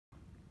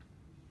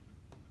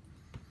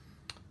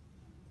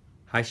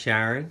Hi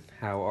Sharon,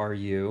 how are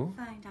you?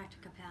 Fine, Dr.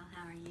 Capel,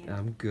 how are you?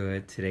 I'm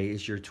good. Today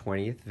is your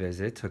 20th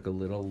visit. Took a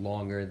little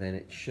longer than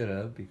it should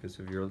have because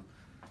of your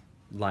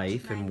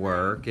life My and life,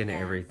 work and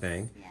yes,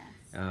 everything.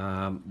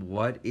 yes.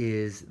 What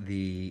is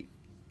the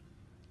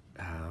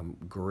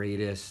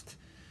greatest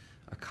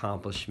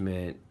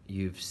accomplishment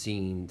you've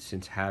seen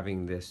since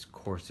having this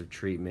course of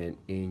treatment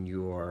in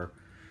your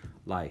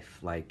life?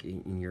 Like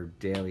in your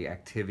daily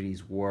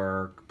activities,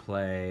 work,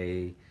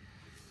 play?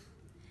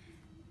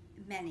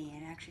 Many,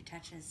 it actually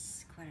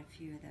touches quite a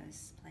few of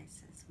those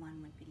places. One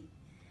would be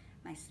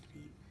my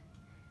sleep.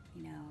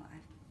 You know,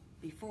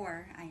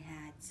 before I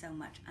had so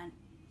much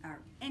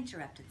or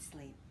interrupted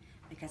sleep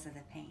because of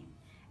the pain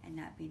and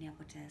not being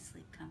able to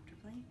sleep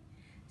comfortably.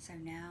 So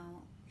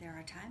now there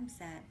are times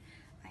that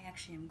I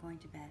actually am going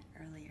to bed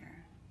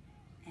earlier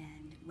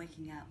and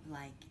waking up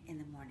like in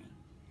the morning,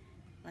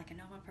 like a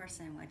normal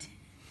person would.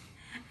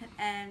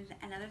 And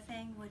another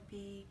thing would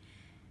be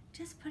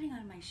just putting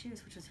on my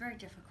shoes, which was very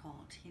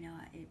difficult. You know,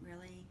 it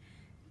really,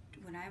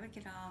 when I would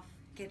get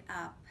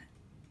up,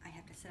 I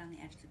have to sit on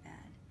the edge of the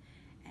bed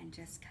and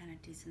just kind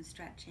of do some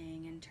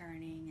stretching and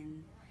turning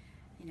and,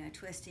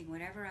 twisting,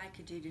 whatever I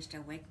could do just to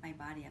wake my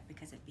body up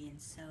because it being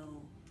so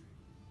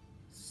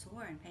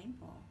sore and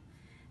painful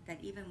that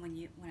even when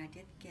I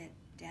did get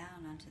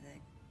down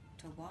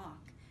to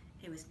walk,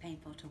 it was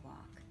painful to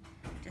walk.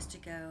 Just to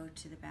go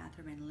to the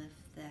bathroom and lift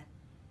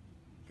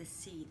the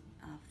seat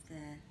off the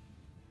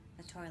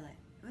toilet.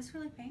 It was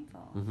really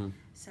painful. Mm-hmm.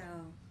 So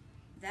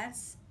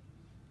that's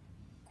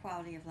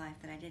quality of life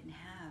that I didn't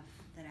have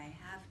that I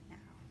have now.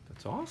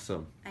 That's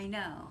awesome. I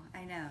know,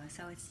 I know.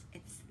 So it's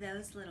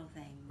those little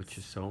things. Which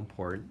is so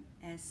important.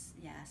 Is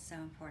yeah, so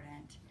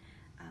important.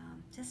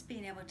 Just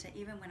being able to,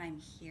 even when I'm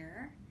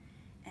here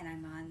and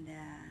I'm on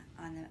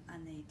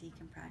the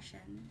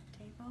decompression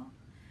table,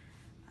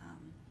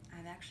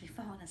 I've actually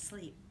fallen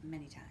asleep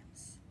many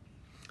times.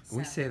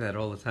 We So, say that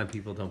all the time.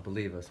 People don't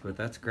believe us, but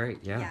that's great.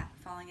 Yeah. yeah,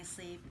 falling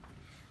asleep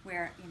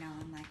where,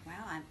 I'm like,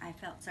 wow, I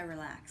felt so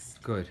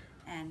relaxed. Good.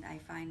 And I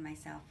find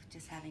myself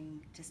just having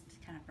just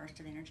kind of burst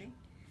of energy,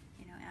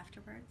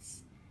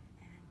 afterwards.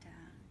 And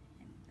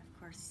of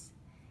course,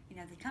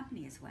 the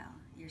company as well,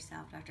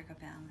 yourself, Dr.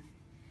 Capel,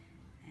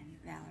 and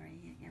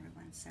Valerie,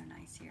 everyone's so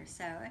nice here.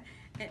 So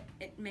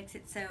it makes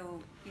it so,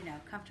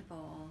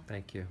 comfortable.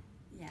 Thank you.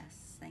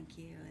 Yes, thank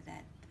you,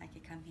 that I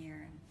could come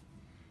here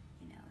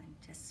and, and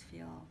just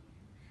feel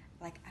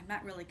like I'm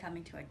not really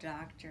coming to a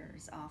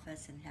doctor's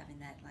office and having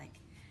that, like,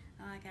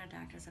 oh, I got a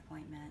doctor's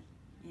appointment.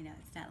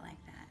 It's not like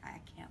that. I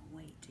can't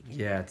wait to get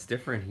Yeah, here. it's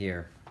different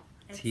here.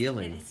 It's It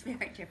healing. is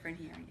very different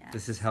here, yes.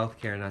 This is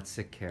healthcare, not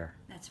sick care.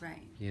 That's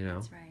right. You know?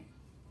 That's right.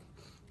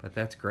 But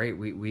that's great.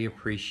 We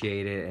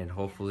appreciate it, and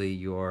hopefully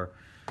your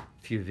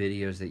few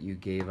videos that you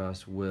gave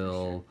us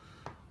will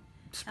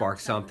spark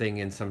someone. something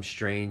in some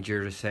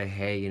stranger to say,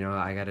 hey,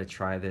 I got to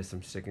try this.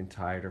 I'm sick and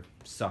tired of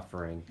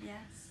suffering.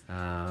 Yes.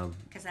 Um,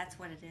 Because that's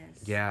what it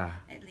is. yeah.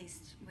 At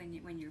least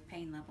when your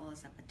pain level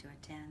is up to a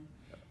 10,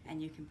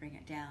 and you can bring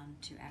it down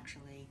to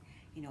actually,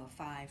 a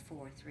 5,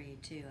 4, 3,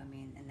 2. I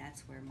mean, and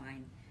that's where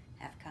mine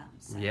have come.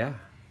 So, Yeah.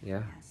 Yeah.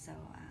 yeah, so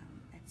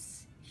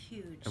it's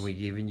huge. And we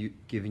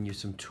giving you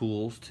some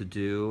tools to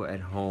do at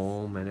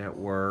home and at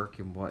work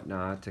and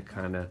whatnot to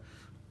kind of,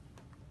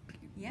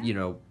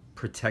 Yeah.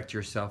 protect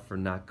yourself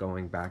from not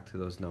going back to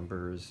those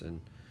numbers and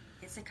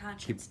It's a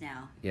conscience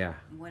now. yeah.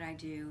 What I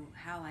do,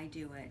 how I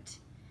do it,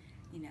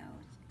 you know.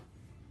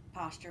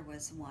 Posture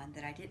was one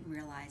that I didn't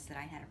realize that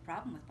I had a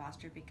problem with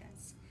posture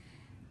because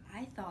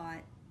I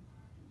thought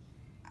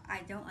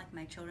I don't like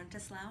my children to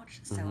slouch,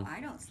 so Mhm. I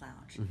don't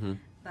slouch. Mm-hmm.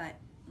 But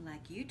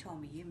like you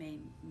told me, you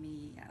made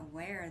me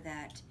aware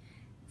that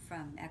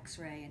from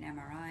X-ray and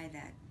MRI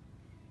that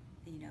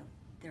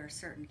there are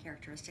certain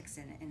characteristics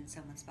in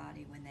someone's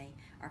body when they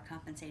are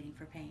compensating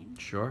for pain,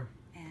 Sure.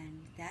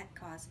 and that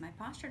caused my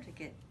posture to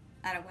get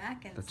out of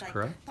whack. And That's it's like,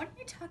 correct. what are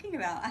you talking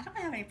about? I don't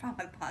have any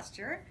problem with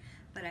posture,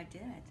 but I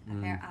did.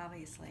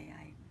 Obviously,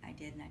 I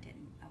did, and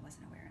I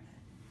wasn't aware of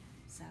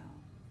it. So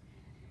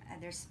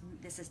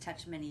this has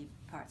touched many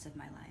parts of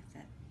my life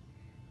that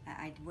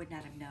I would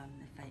not have known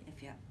if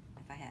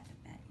I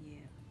hadn't met you.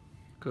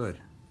 Good.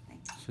 So,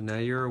 thank you. So now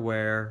you're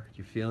aware,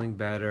 you're feeling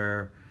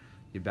better,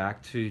 you're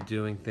back to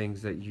doing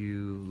things that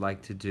you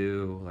like to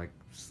do, like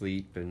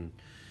sleep and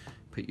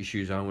put your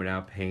shoes on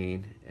without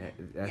pain.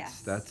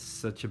 Yes. That's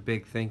such a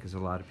big thing because a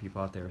lot of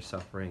people out there are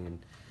suffering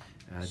and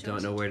Sure.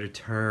 don't know where to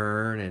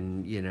turn,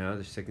 and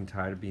they're sick and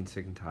tired of being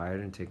sick and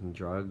tired and taking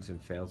drugs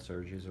and failed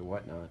surgeries or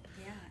whatnot.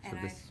 Yeah, So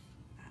and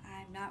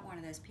I'm not one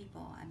of those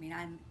people. I mean,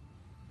 I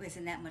was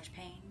in that much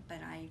pain, but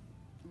I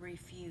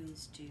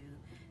refuse to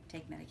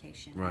take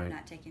medication. Right. I'm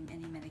not taking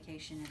any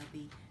medication. It'll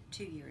be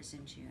 2 years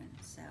in June.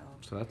 So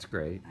that's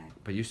great. I-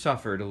 But you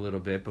suffered a little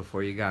bit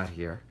before you got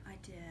here. I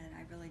did.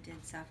 I really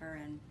did suffer,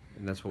 and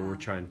And that's what we're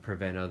trying to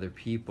prevent other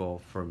people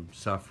from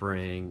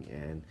suffering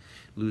and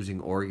losing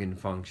organ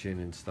function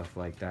and stuff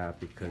like that,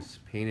 because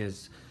pain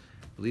is,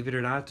 believe it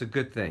or not, it's a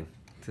good thing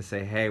to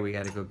say, hey, we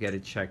got to go get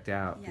it checked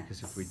out,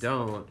 because if we Yes.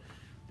 don't,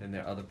 then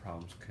there other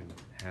problems can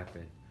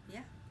happen.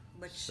 yeah,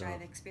 which So,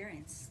 I've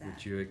experienced that.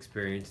 which you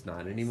experienced, not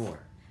Yes. anymore.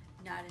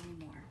 Not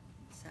anymore.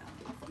 So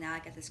now I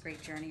got this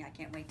great journey. I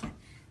can't wait to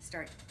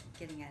start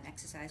getting an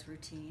exercise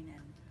routine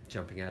and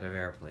Jumping out of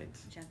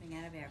airplanes. jumping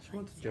out of airplanes. Just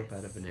want to jump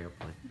out of an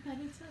airplane. I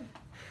did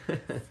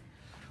too.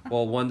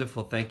 Well,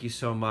 wonderful. Thank you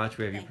so much.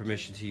 We have your Thank you.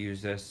 permission to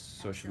use this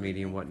social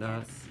media and Absolutely.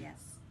 whatnot. Yes,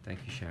 yes.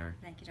 Thank you, Sharon.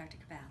 Thank you, Dr.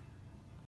 Capel.